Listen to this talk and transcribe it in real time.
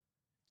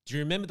Do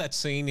you remember that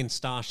scene in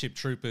Starship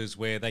Troopers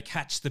where they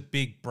catch the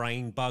big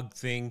brain bug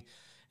thing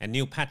and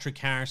Neil Patrick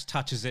Harris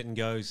touches it and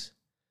goes,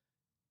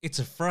 "It's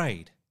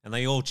afraid," and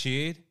they all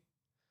cheered?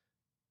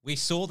 We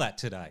saw that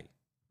today.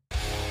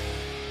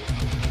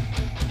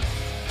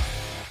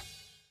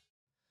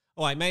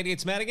 All right, matey,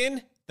 it's Matt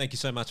again. Thank you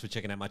so much for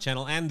checking out my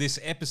channel and this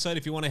episode.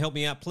 If you want to help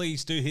me out,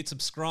 please do hit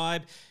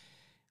subscribe.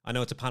 I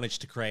know it's a punish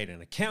to create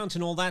an account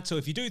and all that, so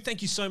if you do,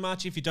 thank you so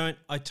much. If you don't,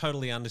 I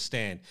totally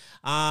understand.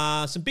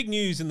 Some big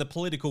news in the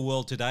political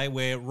world today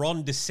where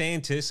Ron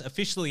Desantis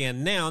officially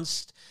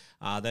announced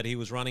that he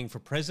was running for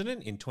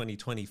president in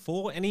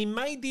 2024, and he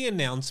made the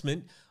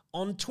announcement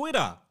on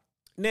Twitter.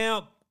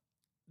 Now,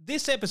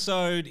 this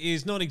episode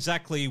is not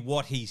exactly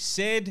what he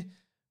said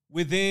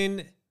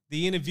within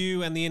the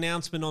interview and the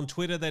announcement on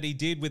Twitter that he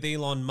did with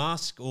Elon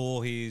Musk,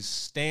 or his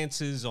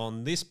stances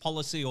on this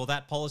policy or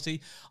that policy.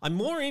 I'm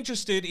more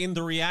interested in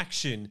the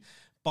reaction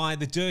by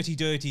the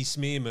dirty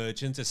smear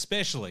merchants,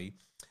 especially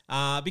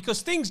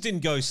because things didn't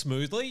go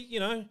smoothly. You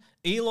know,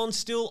 Elon's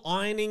still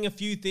ironing a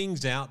few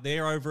things out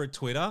there over at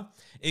Twitter.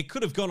 It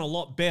could have gone a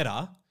lot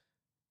better.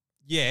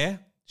 Yeah,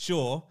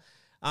 sure.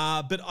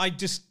 But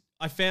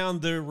I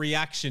found the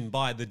reaction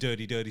by the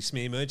dirty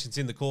smear merchants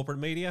in the corporate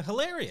media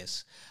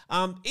hilarious.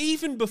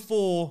 Even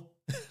before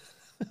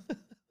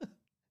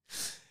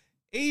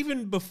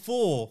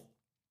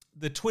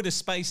the Twitter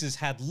Spaces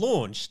had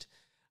launched,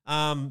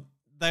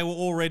 they were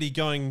already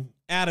going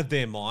out of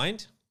their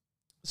mind.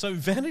 So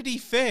Vanity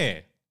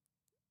Fair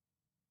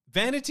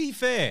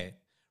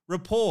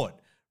report,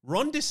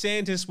 Ron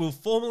DeSantis will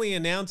formally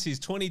announce his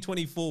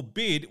 2024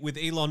 bid with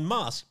Elon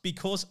Musk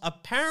because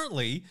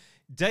apparently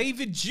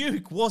David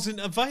Duke wasn't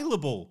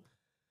available.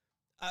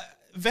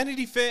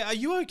 Vanity Fair, are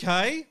you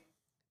okay?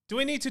 Do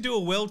we need to do a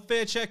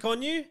welfare check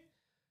on you?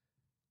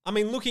 I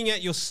mean, looking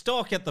at your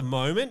stock at the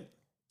moment,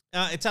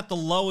 it's at the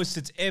lowest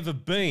it's ever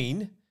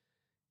been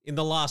in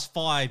the last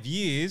 5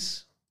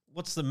 years.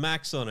 What's the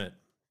max on it?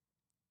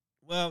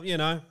 Well, you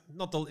know,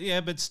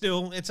 but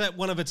still, it's at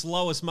one of its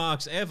lowest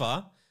marks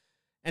ever.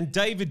 And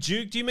David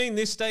Duke, do you mean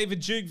this David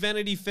Duke,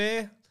 Vanity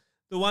Fair?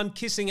 The one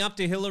kissing up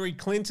to Hillary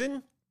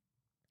Clinton?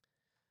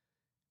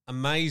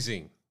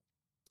 Amazing.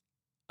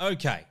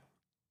 Okay,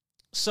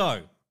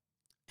 so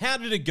how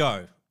did it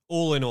go,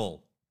 all in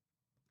all?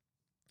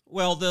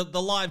 Well, the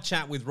live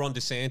chat with Ron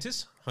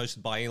DeSantis,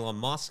 hosted by Elon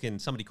Musk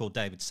and somebody called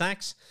David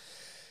Sachs,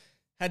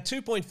 had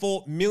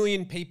 2.4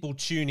 million people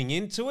tuning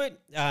into it.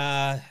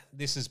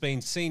 This has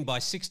been seen by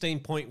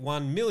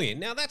 16.1 million.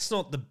 Now, that's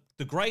not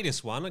the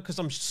greatest one, because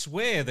I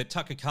swear that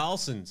Tucker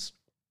Carlson's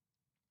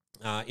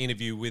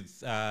interview with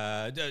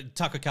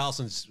Tucker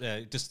Carlson's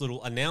just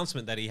little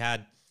announcement that he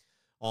had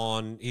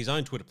on his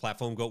own Twitter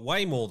platform got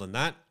way more than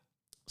that.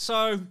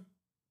 So,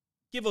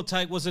 give or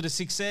take, was it a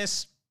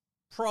success?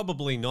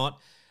 Probably not.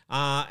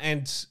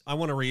 And I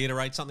want to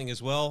reiterate something as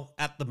well.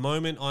 At the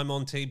moment, I'm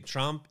on Team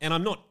Trump, and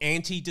I'm not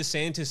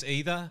anti-DeSantis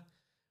either.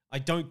 I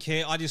don't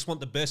care. I just want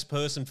the best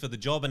person for the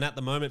job, and at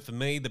the moment, for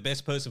me, the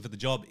best person for the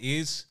job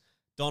is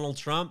Donald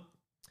Trump.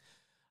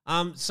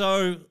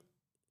 So,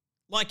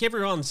 like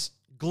everyone's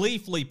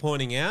gleefully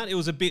pointing out, it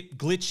was a bit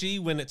glitchy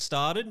when it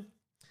started.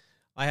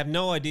 I have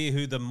no idea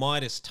who the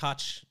Midas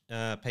Touch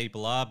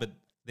people are, but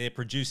they're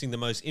producing the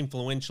most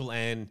influential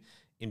and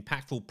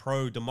impactful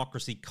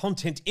pro-democracy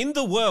content in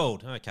the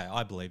world. Okay,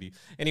 I believe you.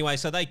 Anyway,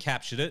 so they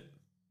captured it.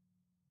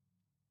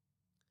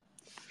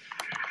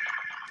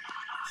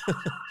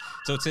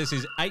 So it says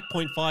here's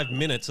 8.5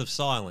 minutes of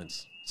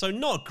silence. So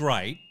not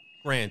great,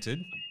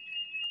 granted.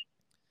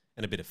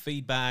 And a bit of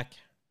feedback.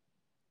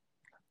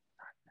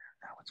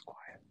 Now it's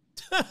quiet.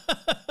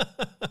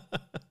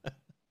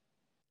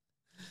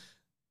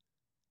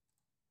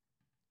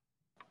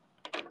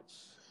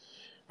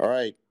 All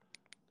right.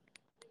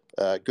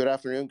 Good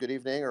afternoon, good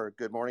evening, or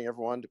good morning,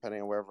 everyone, depending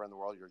on wherever in the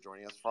world you're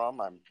joining us from.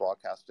 I'm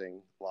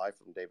broadcasting live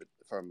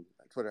from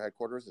Twitter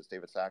headquarters. It's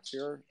David Sachs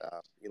here.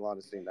 Elon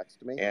is sitting next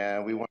to me,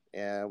 and we want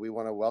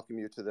to welcome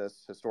you to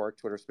this historic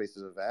Twitter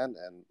Spaces event,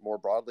 and more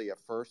broadly, a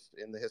first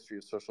in the history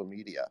of social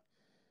media.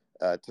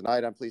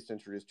 Tonight, I'm pleased to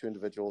introduce two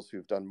individuals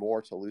who've done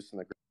more to loosen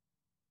the.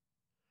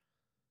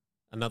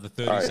 Another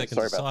 30 seconds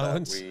of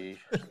silence.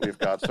 We've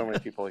got so many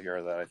people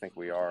here that I think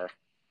we are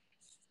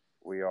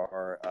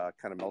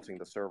kind of melting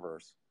the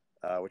servers,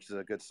 which is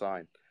a good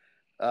sign.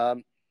 All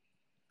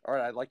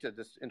right, I'd like to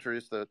just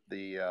introduce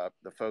the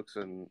folks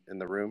in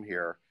the room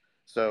here.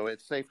 So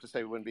it's safe to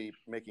say we wouldn't be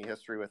making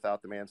history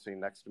without the man sitting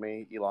next to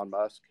me, Elon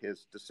Musk.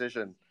 His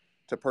decision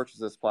to purchase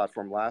this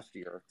platform last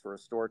year to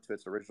restore it to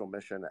its original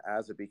mission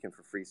as a beacon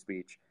for free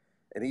speech,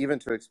 and even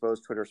to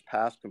expose Twitter's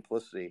past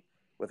complicity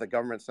with a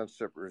government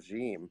censorship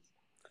regime,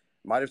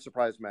 might have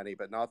surprised many,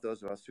 but not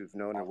those of us who've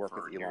known and worked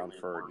with Elon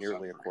for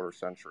nearly a quarter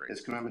century. His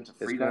commitment to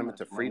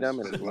freedom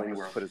and his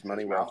willingness to put his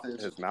money where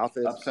his mouth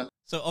is.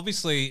 So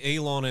obviously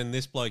Elon and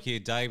this bloke here,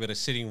 David, are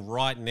sitting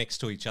right next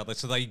to each other.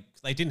 So they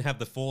didn't have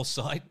the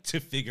foresight to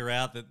figure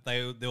out that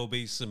there'll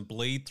be some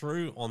bleed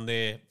through on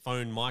their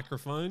phone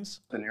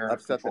microphones.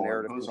 Upset the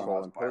narrative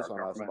control imposed on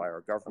us by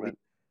our government,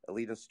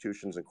 elite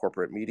institutions, and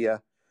corporate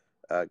media.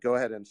 Go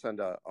ahead and send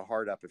a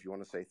heart up if you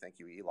want to say thank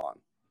you, Elon.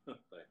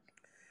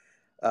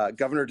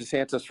 Governor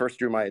Desantis first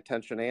drew my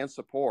attention and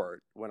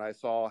support when I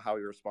saw how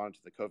he responded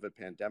to the COVID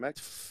pandemic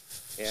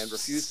and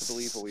refused to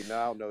believe what we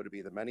now know to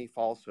be the many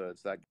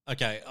falsehoods that...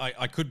 Okay,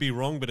 I could be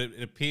wrong, but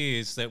it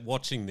appears that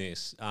watching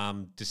this,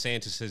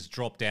 DeSantis has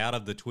dropped out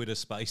of the Twitter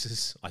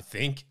spaces, I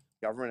think.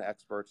 Government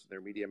experts and their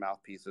media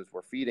mouthpieces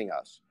were feeding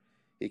us.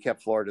 He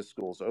kept Florida's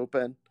schools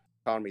open,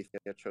 economy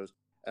chose...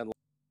 and.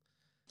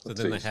 So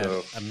then they had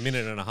a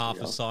minute and a half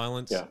of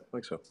silence. Yeah, I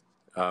think so.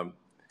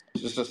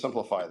 Just to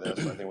simplify this,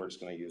 I think we're just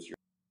going to use your...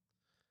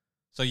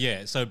 So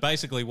yeah, so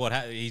basically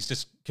he's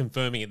just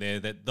confirming it there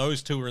that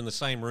those two were in the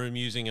same room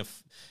using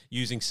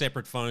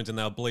separate phones and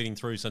they were bleeding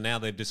through. So now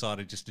they've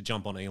decided just to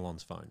jump on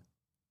Elon's phone.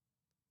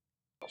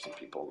 Some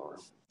people in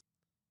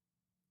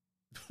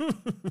the room.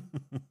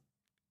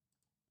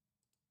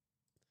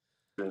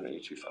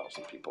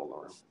 282,000 people in the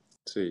room.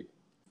 Let's see,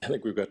 I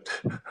think we've got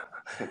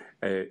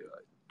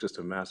just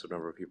a massive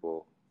number of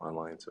people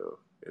online, so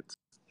it's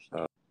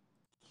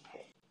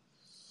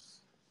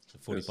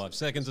 45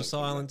 seconds of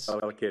silence.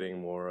 Allocating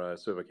more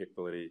server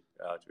capability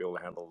to be able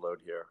to handle the load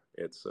here.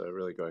 It's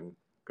really going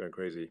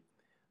crazy.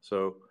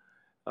 So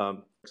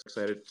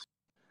excited.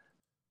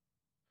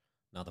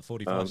 Another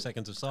 45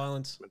 seconds of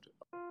silence.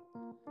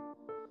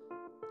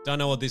 Don't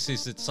know what this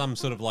is. It's some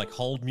sort of like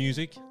hold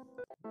music,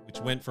 which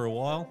went for a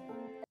while.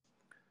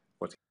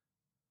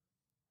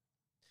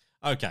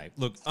 Okay,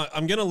 look,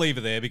 I'm going to leave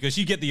it there because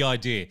you get the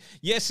idea.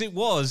 Yes, it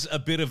was a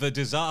bit of a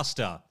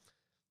disaster.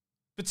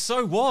 But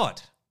so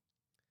what?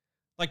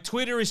 Like,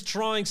 Twitter is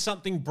trying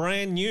something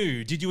brand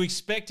new. Did you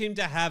expect him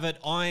to have it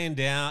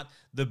ironed out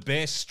the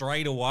best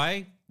straight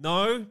away?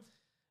 No,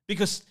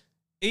 because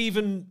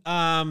even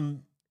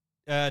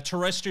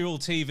terrestrial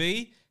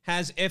TV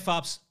has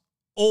F-ups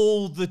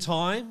all the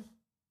time.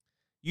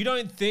 You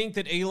don't think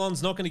that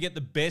Elon's not going to get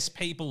the best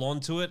people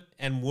onto it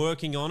and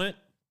working on it,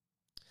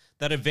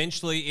 that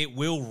eventually it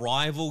will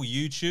rival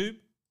YouTube?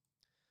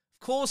 Of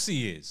course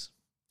he is.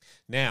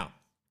 Now,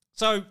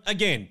 so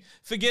again,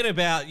 forget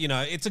about,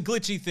 it's a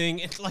glitchy thing.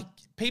 It's like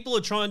people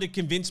are trying to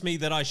convince me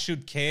that I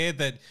should care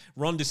that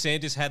Ron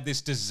DeSantis had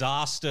this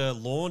disaster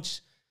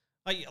launch.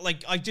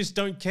 I just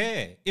don't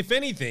care. If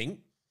anything,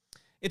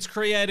 it's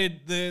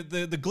created,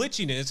 the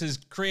glitchiness has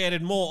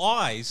created more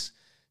eyes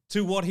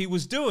to what he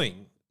was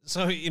doing.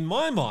 So in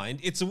my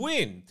mind, it's a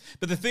win.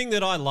 But the thing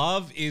that I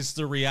love is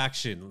the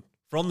reaction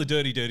from the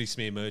dirty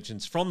smear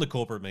merchants, from the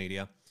corporate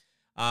media.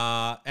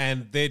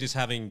 And they're just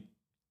having...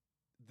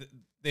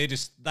 They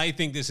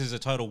think this is a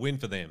total win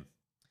for them.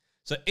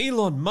 So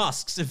Elon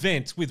Musk's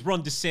event with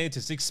Ron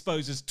DeSantis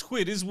exposes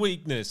Twitter's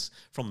weakness,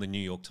 from the New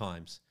York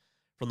Times.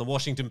 From the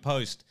Washington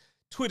Post,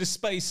 Twitter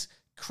space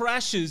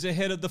crashes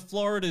ahead of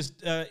Florida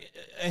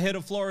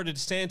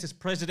DeSantis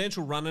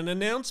presidential run and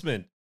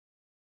announcement.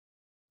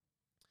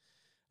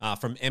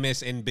 From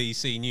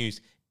MSNBC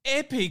News,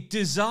 epic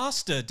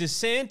disaster.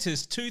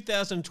 DeSantis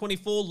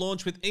 2024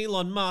 launch with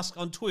Elon Musk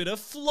on Twitter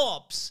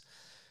flops.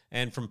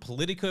 And from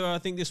Politico, I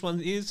think this one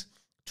is,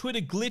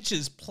 Twitter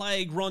glitches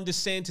plague Ron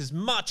DeSantis'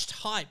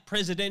 much-hyped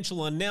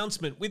presidential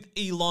announcement with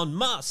Elon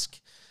Musk.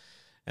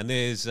 And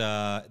there's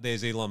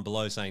Elon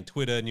below saying,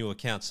 Twitter new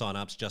account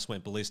sign-ups just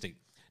went ballistic.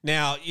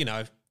 Now,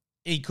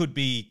 he could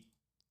be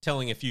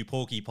telling a few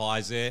porky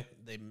pies there.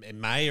 It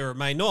may or it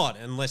may not,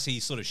 unless he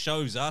sort of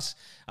shows us.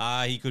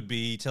 He could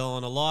be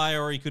telling a lie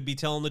or he could be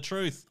telling the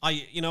truth.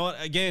 You know what?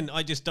 Again,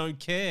 I just don't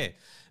care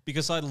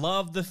because I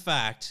love the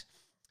fact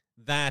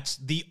that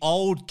the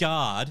old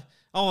guard...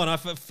 Oh, and I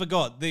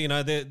forgot, the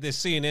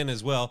CNN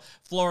as well.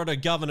 Florida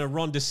Governor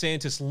Ron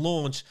DeSantis'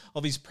 launch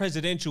of his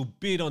presidential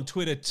bid on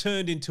Twitter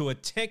turned into a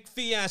tech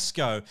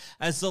fiasco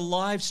as the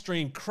live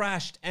stream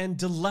crashed and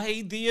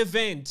delayed the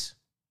event.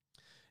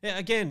 Yeah,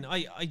 again,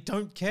 I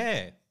don't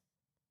care.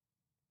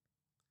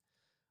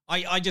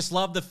 I just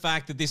love the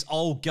fact that this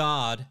old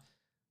guard,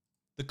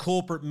 the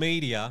corporate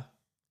media,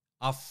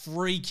 are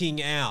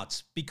freaking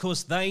out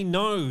because they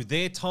know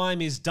their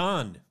time is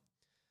done.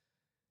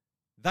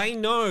 They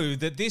know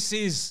that this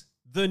is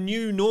the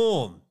new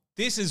norm.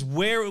 This is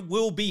where it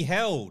will be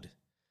held.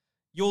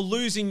 You're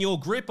losing your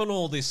grip on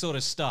all this sort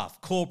of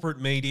stuff,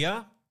 corporate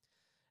media.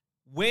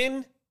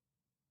 When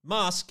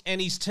Musk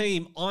and his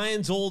team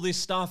irons all this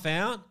stuff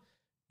out,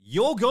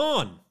 you're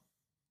gone.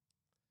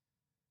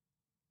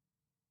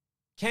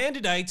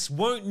 Candidates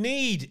won't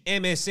need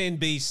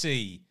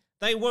MSNBC.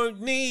 They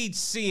won't need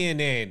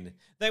CNN.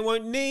 They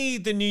won't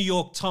need the New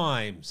York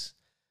Times.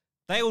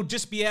 They will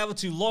just be able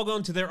to log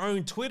on to their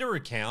own Twitter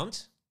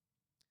account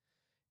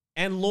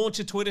and launch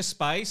a Twitter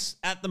space.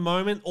 At the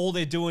moment, all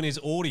they're doing is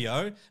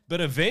audio,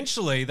 but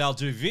eventually they'll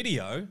do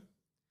video.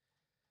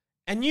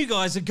 And you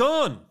guys are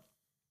gone.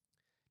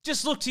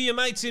 Just look to your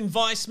mates in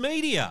Vice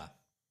Media.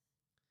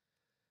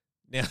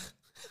 Now,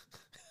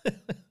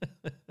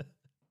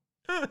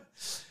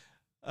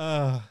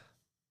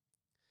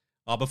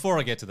 before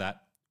I get to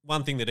that,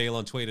 one thing that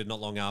Elon tweeted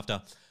not long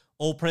after: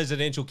 all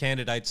presidential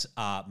candidates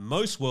are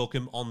most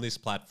welcome on this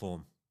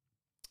platform.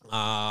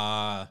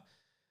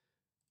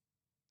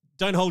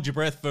 Don't hold your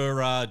breath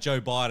for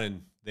Joe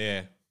Biden.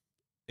 there,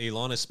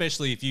 Elon,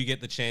 especially if you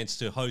get the chance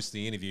to host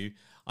the interview.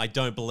 I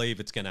don't believe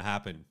it's going to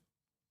happen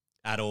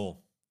at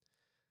all.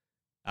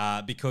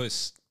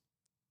 Because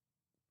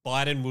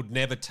Biden would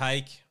never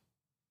take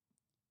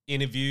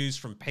interviews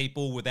from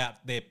people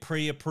without their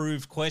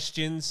pre-approved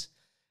questions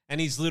and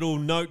his little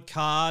note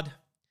card,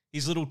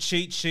 his little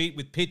cheat sheet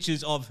with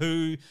pictures of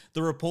who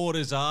the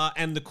reporters are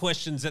and the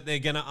questions that they're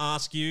going to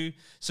ask you.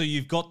 So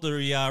you've got the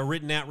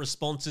written out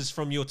responses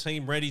from your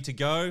team ready to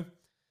go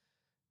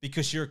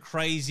because you're a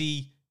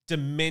crazy,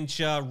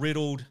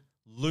 dementia-riddled,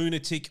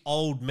 lunatic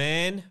old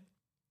man.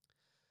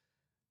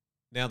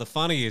 Now, the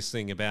funniest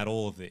thing about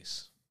all of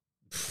this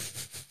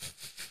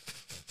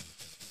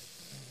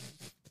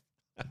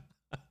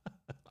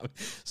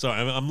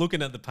sorry, I'm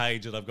looking at the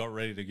page that I've got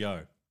ready to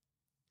go.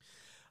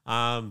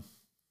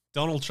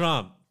 Donald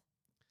Trump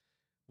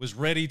was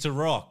ready to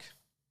rock,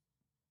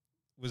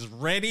 was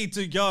ready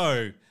to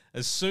go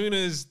as soon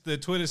as the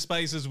Twitter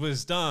Spaces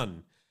was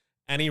done.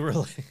 And he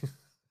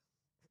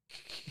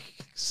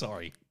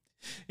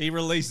he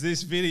released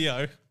this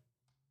video,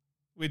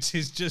 which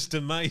is just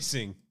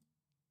amazing.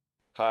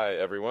 Hi,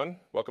 everyone.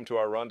 Welcome to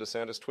our Ron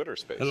DeSantis Twitter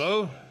space.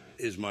 Hello?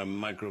 Is my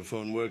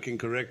microphone working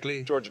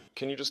correctly? George,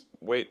 can you just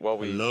wait while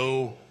we...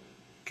 Hello?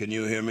 Can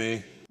you hear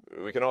me?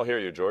 We can all hear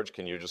you, George.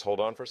 Can you just hold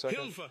on for a second?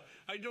 Hilfa,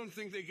 I don't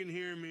think they can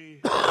hear me.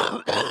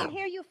 I can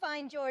hear you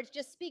fine, George.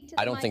 Just speak to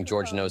the I don't think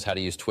George knows how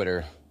to use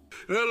Twitter.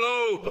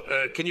 Hello?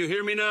 Can you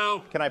hear me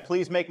now? Can I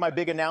please make my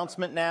big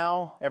announcement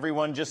now?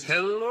 Everyone just...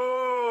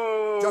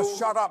 Hello? Just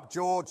shut up,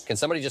 George. Can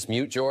somebody just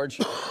mute George?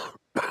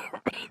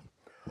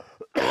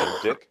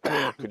 Dick,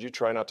 could you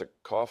try not to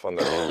cough on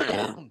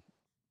the...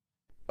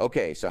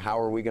 Okay, so how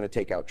are we going to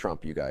take out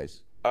Trump, you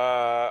guys?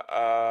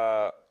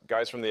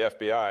 Guys from the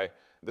FBI,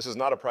 this is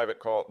not a private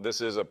call. This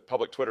is a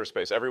public Twitter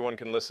space. Everyone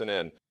can listen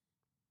in.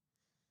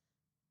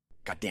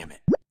 God damn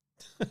it.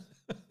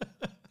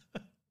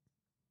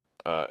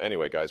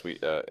 Anyway, guys, we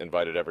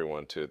invited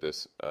everyone to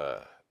this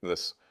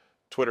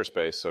Twitter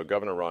space so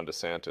Governor Ron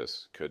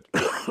DeSantis could...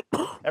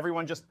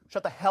 Everyone just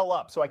shut the hell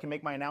up so I can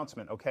make my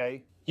announcement,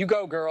 okay? You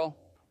go, girl.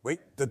 Wait,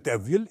 the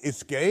devil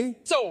is gay?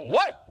 So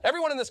what?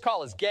 Everyone in this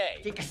call is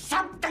gay. I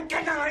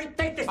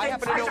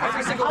happen to know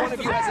every single one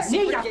of you has a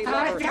secret gay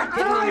lover hidden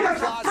in your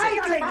closet.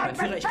 Mein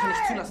Führer, ich kann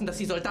nicht zulassen, dass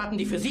die Soldaten,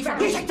 die für Sie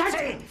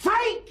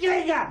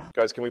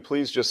Guys, can we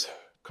please just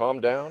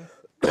calm down?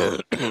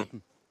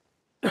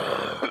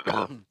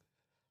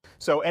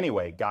 So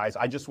anyway, guys,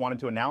 I just wanted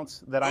to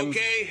announce that I'm...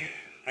 Okay,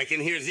 I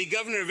can hear the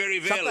governor very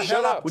well.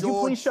 Shut up. Would you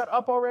please shut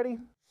up already?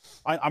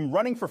 I'm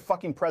running for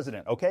fucking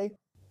president, okay?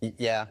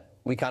 Yeah,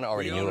 we kind of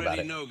already knew about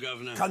it. Know,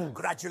 Governor.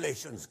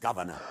 Congratulations,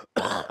 Governor.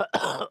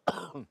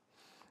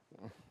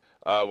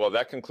 Well,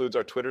 that concludes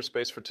our Twitter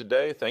space for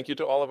today. Thank you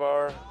to all of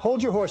our...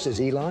 Hold your horses,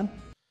 Elon.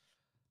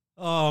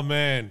 Oh,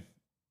 man.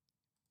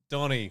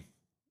 Donnie.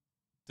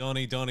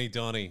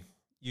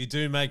 You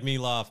do make me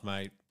laugh,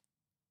 mate.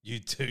 You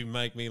do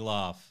make me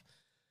laugh.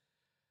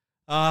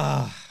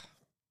 I'm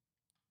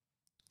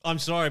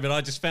sorry, but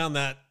I just found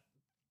that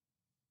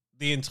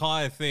the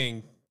entire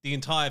thing, the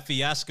entire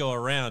fiasco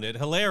around it,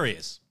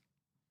 hilarious.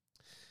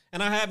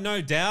 And I have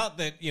no doubt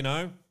that, you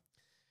know,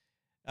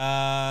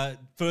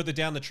 further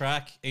down the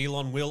track,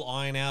 Elon will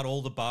iron out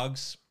all the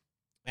bugs.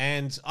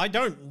 And I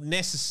don't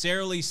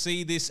necessarily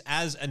see this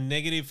as a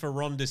negative for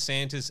Ron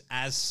DeSantis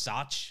as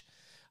such.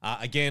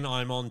 Again,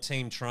 I'm on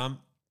Team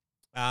Trump.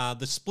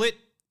 The split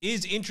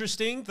is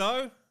interesting,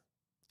 though.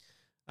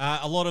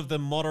 A lot of the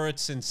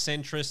moderates and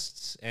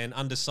centrists and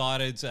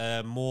undecideds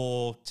are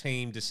more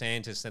Team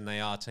DeSantis than they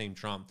are Team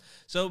Trump.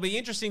 So it'll be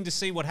interesting to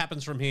see what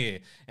happens from here.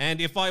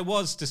 And if I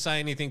was to say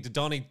anything to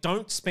Donnie,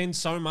 don't spend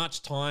so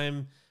much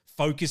time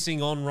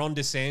focusing on Ron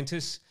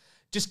DeSantis.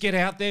 Just get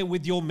out there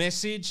with your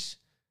message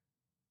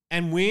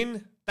and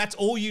win. That's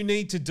all you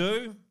need to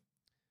do.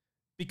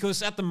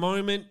 Because at the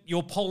moment,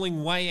 you're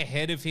polling way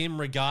ahead of him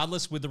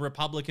regardless with the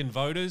Republican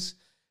voters.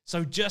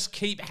 So just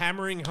keep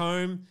hammering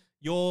home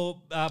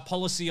your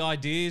policy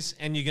ideas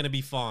and you're going to be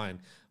fine.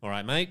 All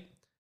right, mate?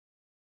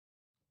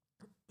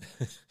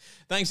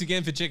 Thanks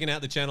again for checking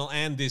out the channel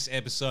and this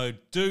episode.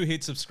 Do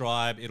hit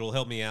subscribe. It'll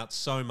help me out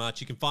so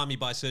much. You can find me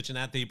by searching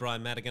at The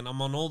Brian Madigan.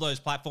 I'm on all those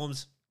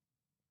platforms.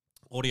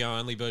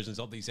 Audio-only versions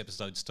of these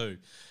episodes too.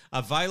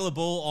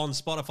 Available on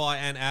Spotify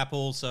and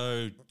Apple,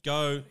 so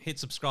go hit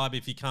subscribe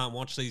if you can't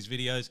watch these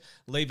videos.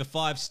 Leave a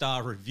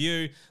 5-star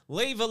review,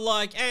 leave a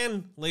like,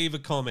 and leave a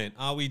comment.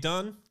 Are we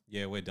done?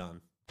 Yeah, we're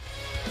done.